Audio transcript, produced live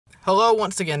Hello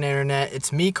once again, Internet.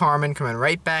 It's me, Carmen, coming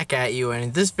right back at you, and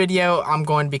in this video I'm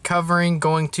going to be covering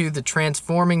going to the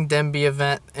Transforming Denbigh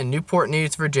event in Newport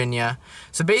News, Virginia.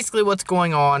 So basically what's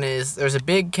going on is there's a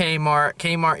big Kmart.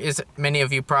 Kmart, as many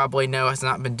of you probably know, has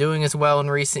not been doing as well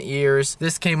in recent years.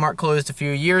 This Kmart closed a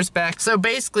few years back. So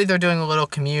basically they're doing a little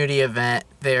community event.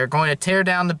 They're going to tear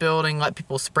down the building, let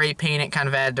people spray paint it, kind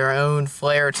of add their own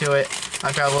flair to it.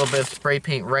 I've got a little bit of spray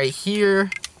paint right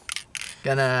here.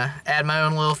 Gonna add my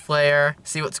own little flair,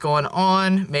 see what's going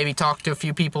on, maybe talk to a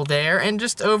few people there, and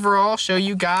just overall show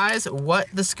you guys what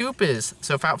the scoop is.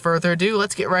 So without further ado,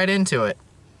 let's get right into it.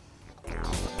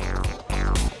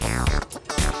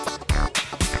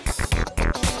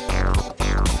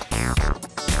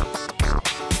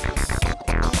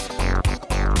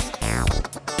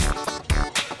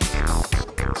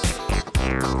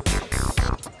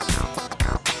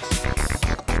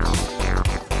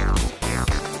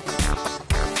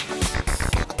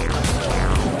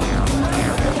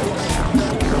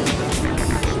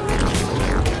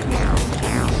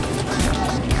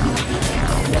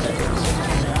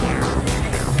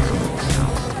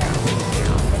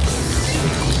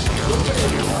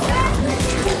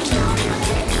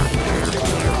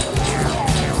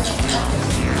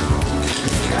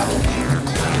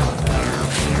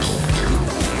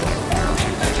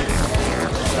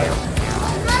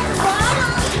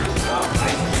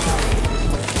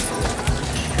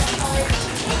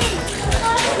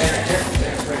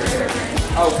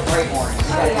 Oh, great orange.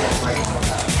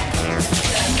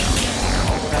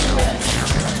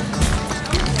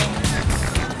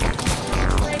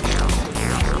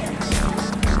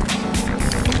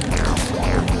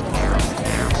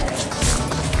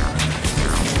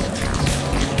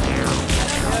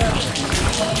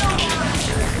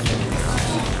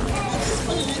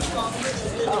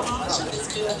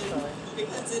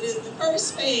 Because it is the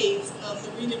first phase of the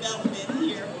redevelopment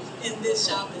here in this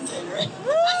shopping center. I see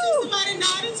somebody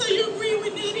nodding, so you agree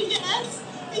with Nita? Yes,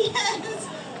 yes.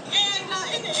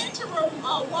 And in the interim,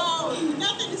 while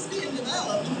nothing is being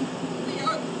developed, we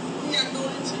are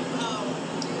going to be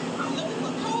looking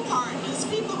for co-partners,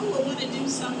 people who would want to do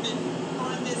something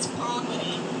on this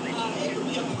property. It could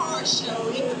be a car show,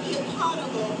 it could be a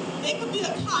carnival, it could be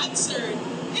a concert,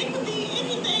 it could be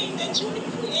anything that you would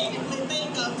creatively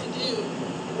think of to do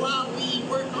while we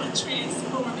work on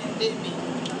transforming Denbigh.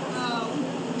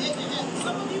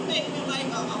 Some of you may feel like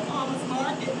a farmer's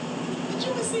market, but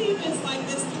you will see events like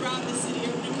this throughout the city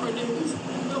of Newport News.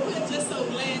 But we're just so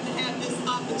glad to have this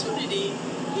opportunity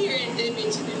here in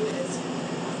Denbigh to do this.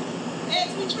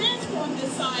 As we transform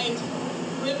this site,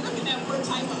 we're looking at what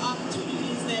type of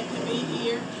opportunities that could be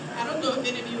here. I don't know if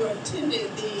any of you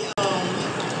attended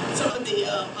some of the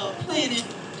planning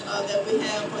that we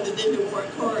have for the Denbigh Ward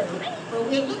corridor. But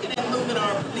we're looking at moving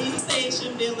our police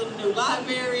station, building a new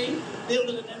library,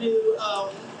 building a new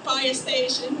fire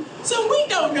station. So we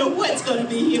don't know what's going to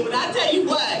be here, but I tell you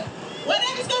what,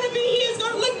 whatever's going to be here is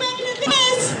going to look better than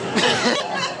this.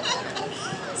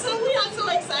 So we are so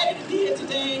excited to be here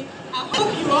today. I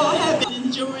hope you all have been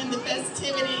enjoying the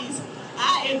festivities.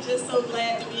 I am just so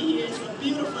glad to be here. It's a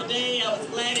beautiful day. I was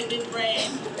glad it didn't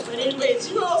rain. But anyways,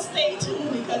 you all stay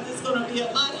tuned because it's going to be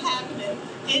a lot happening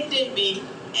in Denbigh.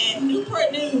 And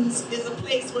Newport News is a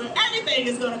place where everything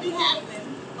is going to be happening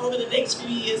over the next few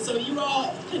years. So you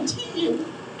all continue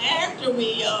after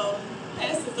we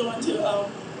pass this on to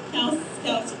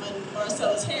Councilman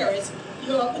Marcellus Harris.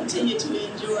 You all continue to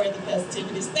enjoy the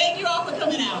festivities. Thank you all for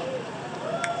coming out.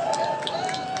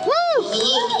 Well,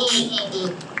 hello. We have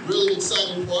the really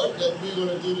exciting part that we're going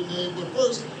to do today. But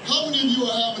first, how many of you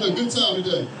are having a good time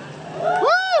today?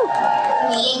 Woo!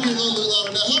 Y'all get a little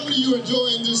louder now. How many of you are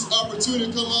enjoying this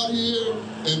opportunity to come out here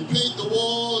and paint the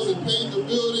walls and paint the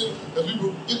building as we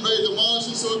get ready to demolish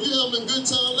it? So if you're having a good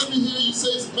time, let me hear you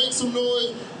say, make some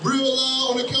noise real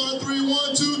loud on the count of 3.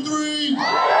 1, 2, 3.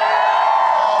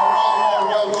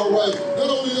 All right. Not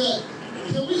only that,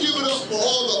 can we give it up for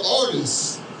all the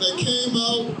artists that came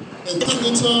out and took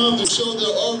the time to show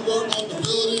their artwork on the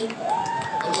building?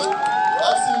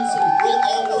 I've seen some great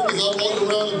artwork as I walked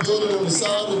around the building, on the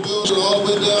side of the building, all the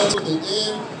way down to the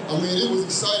end. I mean, it was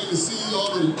exciting to see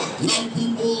all the young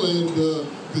people and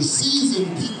the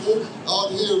seasoned people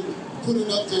out here putting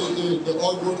up the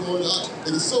artwork on it.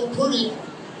 It's so pretty, I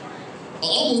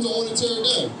almost don't want to tear it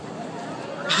down.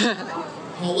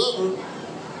 However,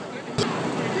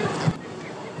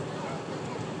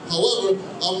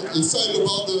 I'm excited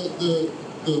about the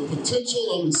the potential.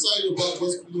 I'm excited about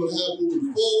what's going to happen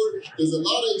moving forward. There's a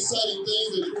lot of exciting things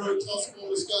that you heard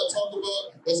Councilwoman Scott talk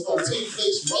about that's going to take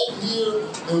place right here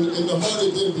in the heart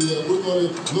of Denbigh that we're going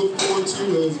to look forward to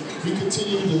as we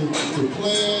continue to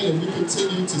plan and we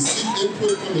continue to seek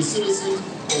input from the citizens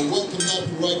on what can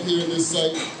happen right here in this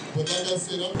site. But like I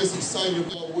said, I'm just excited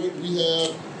about what we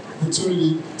have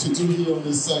opportunity to do here on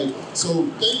this site. So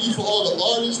thank you for all the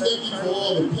artists, thank you for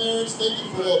all the parents, thank you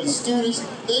for all the students,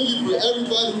 thank you for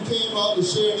everybody who came out to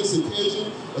share this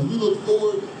occasion, and we look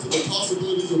forward to the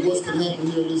possibilities of what's going to happen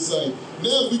here on this site.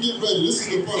 Now as we get ready, this is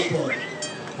the fun part.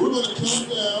 We're going to count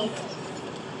down,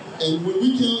 and when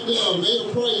we count down,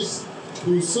 Mayor Price,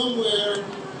 who's somewhere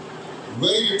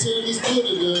ready to tear this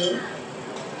building down,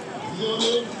 is he on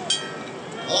there?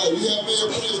 All right, we have Mayor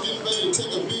Price getting ready to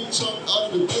take a big chunk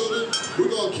out of the building. We're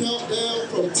going to count down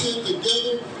from 10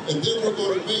 together, and then we're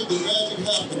going to make the magic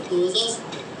happen. So as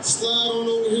I slide on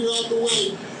over here out the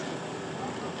way,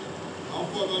 I don't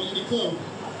know if I need to come.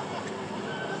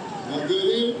 Am I good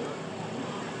here?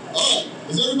 All right,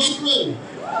 is everybody ready?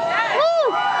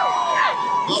 Woo!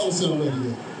 Y'all don't sound ready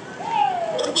yet.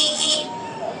 Everybody ready?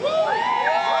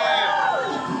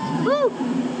 Woo!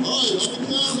 All right, I'm going to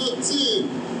count up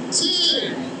 10.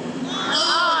 10,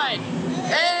 9,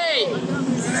 8,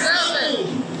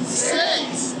 7,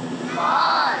 6,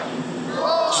 5,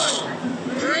 4,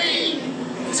 3,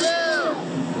 2,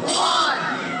 1.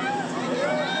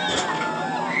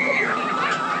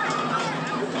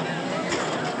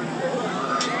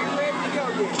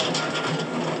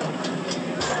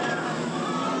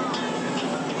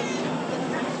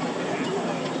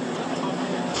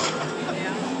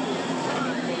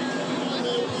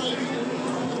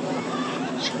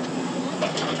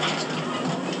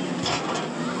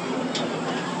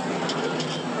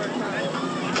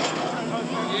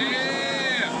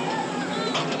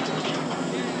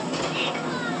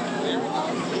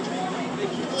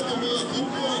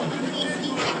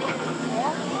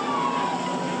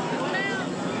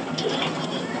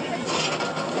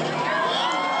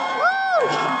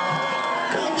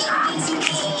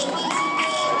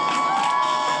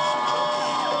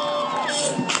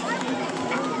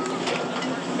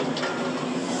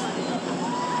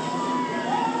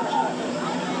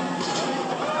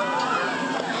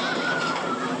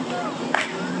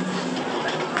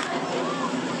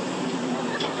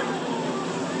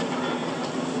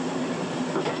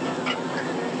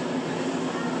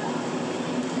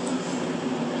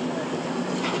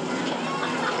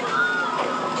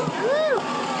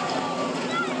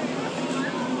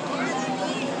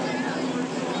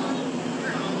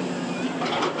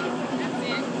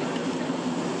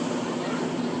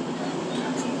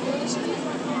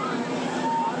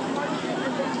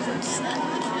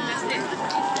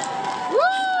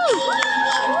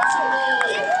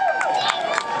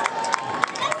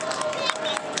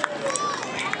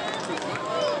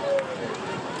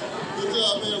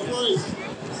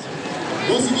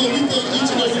 Once again, we thank each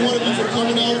and every one of you for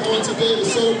coming out on today to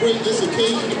celebrate this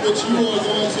occasion in which you are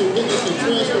going to witness the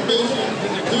transformation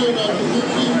here in our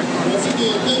community. Once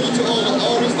again, thank you to all the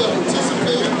artists that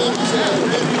participated. Thank you to all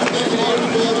the members. Thank you to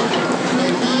everybody.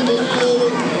 And we look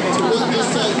forward to what this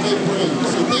site may bring.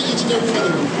 So thank each and every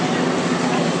one of you.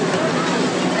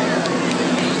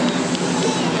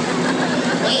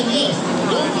 And yes,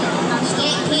 don't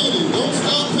stop painting. Don't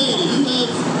stop painting. You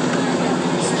have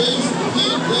space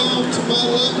here down to my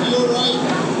left, your right.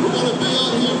 We're going to be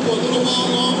out here for a little while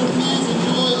longer. Please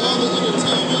enjoy all the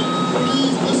entertainment.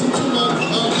 Please listen to our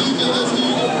DJ that's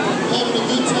here, having a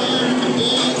good time. You can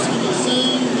dance, you can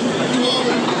sing, you can do all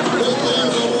the great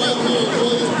things over out here.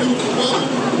 Enjoy this beautiful weather.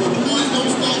 But please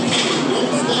don't stop painting.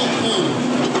 Don't stop painting.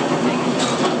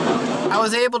 I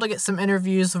was able to get some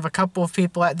interviews with a couple of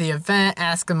people at the event,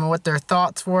 ask them what their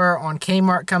thoughts were on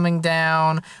Kmart coming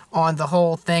down, on the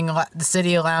whole thing, the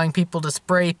city allowing people to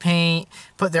spray paint,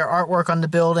 put their artwork on the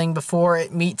building before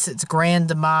it meets its grand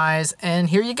demise. And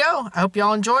here you go. I hope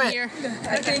y'all enjoy it.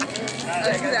 I think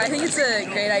it's a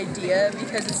great idea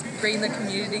because it's bringing the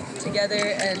community together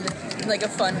in like a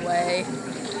fun way.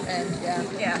 And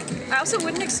yeah. I also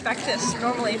wouldn't expect this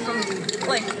normally from,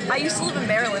 like, I used to live in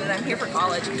Maryland and I'm here for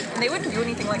college, and they wouldn't do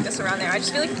anything like this around there. I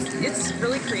just feel like it's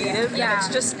really creative, and it's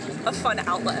just a fun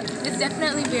outlet. It's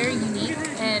definitely very unique,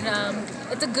 and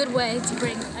it's a good way to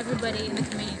bring everybody in the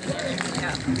community together.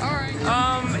 Yeah. All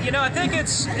right. You know, I think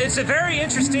it's a very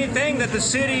interesting thing that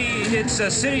it's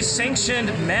a city-sanctioned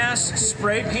mass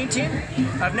spray painting.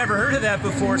 I've never heard of that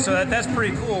before, so that's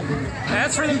pretty cool.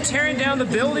 As for them tearing down the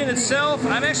building itself,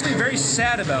 I'm actually very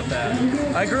sad about that.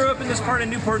 I grew up in this part of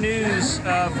Newport News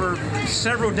for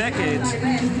several decades,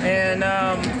 and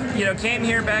you know, came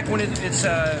here back when it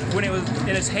was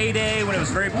in its heyday, when it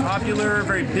was very popular,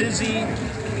 very busy,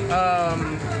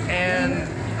 and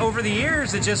over the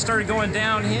years it just started going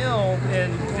downhill,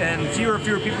 and fewer and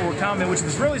fewer people were coming, which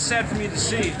was really sad for me to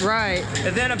see. Right.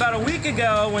 And then about a week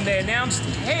ago, when they announced,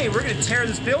 hey, we're going to tear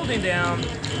this building down,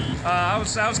 I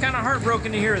was kind of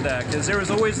heartbroken to hear that, because there was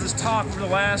always this talk for the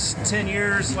last 10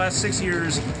 years, last 6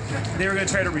 years, they were going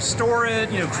to try to restore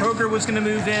it. You know, Kroger was going to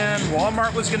move in,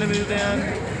 Walmart was going to move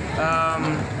in.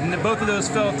 And both of those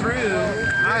fell through.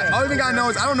 Only thing I know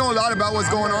is I don't know a lot about what's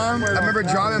going on. I remember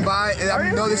driving by, and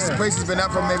I know this place has been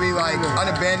up for maybe like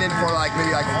unabandoned for like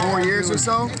maybe like 4 years or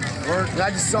so. And I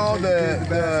just saw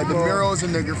the murals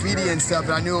and the graffiti and stuff,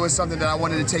 and I knew it was something that I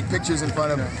wanted to take pictures in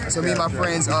front of. So me and my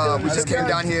friends, we just came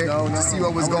down here to see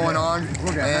what was going on,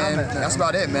 and that's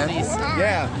about it, man.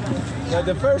 Yeah.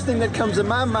 The first thing that comes to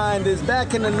my mind is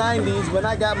back in the 90s when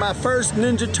I got my first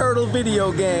Ninja Turtle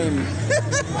video game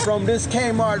from this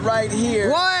Kmart right here.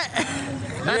 What?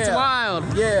 That's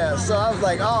wild. Yeah, so I was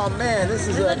like, oh man, this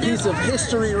is a piece of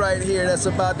history right here that's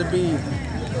about to be,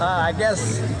 I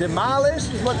guess,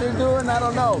 demolished is what they're doing, I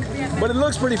don't know. But it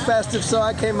looks pretty festive, so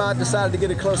I came out and decided to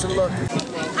get a closer look.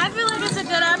 I feel like it's a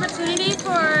good opportunity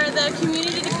for the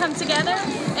community to come together,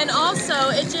 and also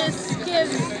it just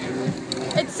gives,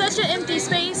 it's such an empty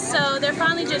space, so they're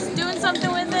finally just doing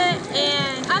something with it,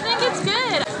 and I think it's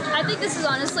good. I think this is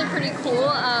honestly pretty cool.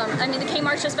 I mean, the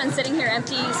Kmart's just been sitting here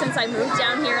empty since I moved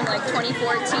down here in like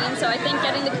 2014, so I think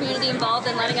getting the community involved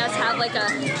and letting us have like a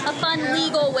fun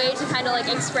legal way to kind of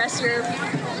like express your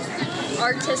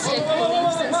artistic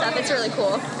beliefs and stuff, it's really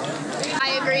cool.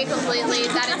 I agree completely.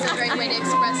 That is a great way to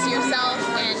express yourself,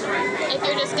 and if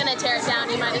you're just going to tear it down,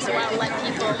 you might as well let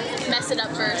people mess it up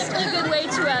first. It's a good way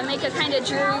to make a kind of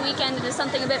dreary weekend into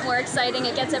something a bit more exciting.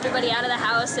 It gets everybody out of the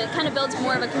house. It kind of builds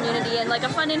more of a community in like a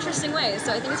fun, interesting way,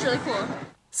 so I think it's really cool.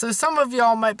 So some of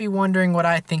y'all might be wondering what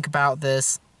I think about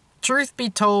this. Truth be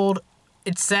told,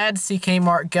 it's sad to see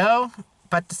Kmart go,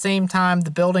 but at the same time,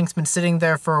 the building's been sitting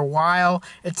there for a while.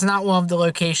 It's not one of the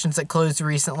locations that closed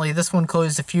recently. This one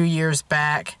closed a few years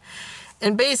back.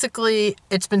 And basically,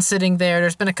 it's been sitting there.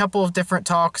 There's been a couple of different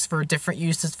talks for different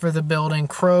uses for the building.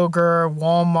 Kroger,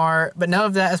 Walmart, but none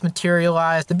of that has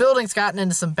materialized. The building's gotten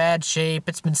into some bad shape.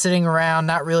 It's been sitting around,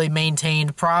 not really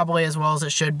maintained, probably as well as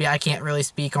it should be. I can't really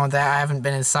speak on that. I haven't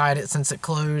been inside it since it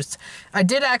closed. I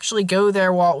did actually go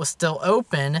there while it was still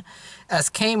open as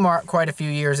Kmart quite a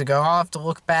few years ago. I'll have to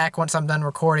look back once I'm done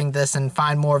recording this and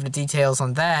find more of the details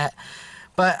on that.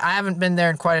 But I haven't been there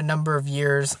in quite a number of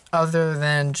years, other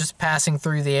than just passing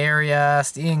through the area,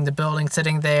 seeing the building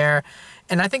sitting there.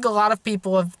 And I think a lot of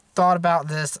people have thought about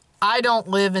this. I don't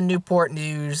live in Newport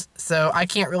News, so I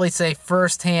can't really say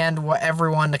firsthand what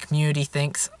everyone in the community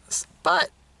thinks. But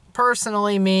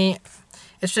personally, me,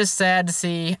 it's just sad to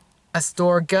see a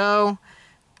store go,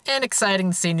 and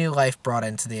exciting to see new life brought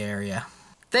into the area.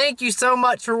 Thank you so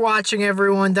much for watching,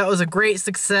 everyone. That was a great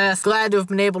success. Glad to have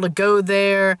been able to go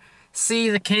there, see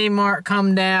the Kmart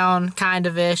come down, kind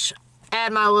of-ish,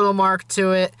 add my little mark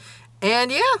to it.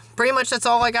 And yeah, pretty much that's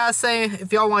all I gotta say.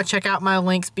 If y'all want to check out my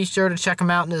links, be sure to check them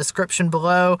out in the description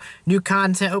below. New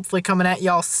content hopefully coming at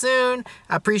y'all soon.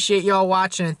 I appreciate y'all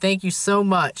watching, and thank you so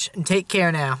much. And take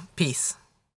care now. Peace.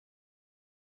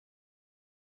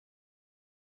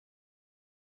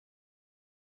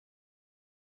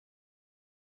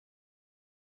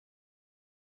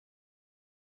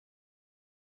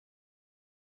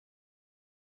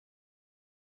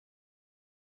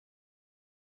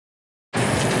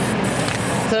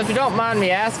 So if you don't mind me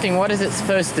asking, what is it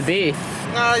supposed to be?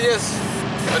 No, just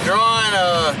a drawing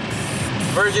of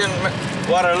Virgin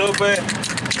Guadalupe. Okay.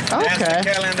 That's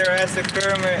the calendar, that's the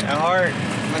pyramid, a heart,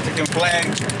 bunch of flag.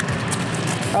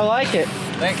 I like it.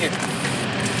 Thank you.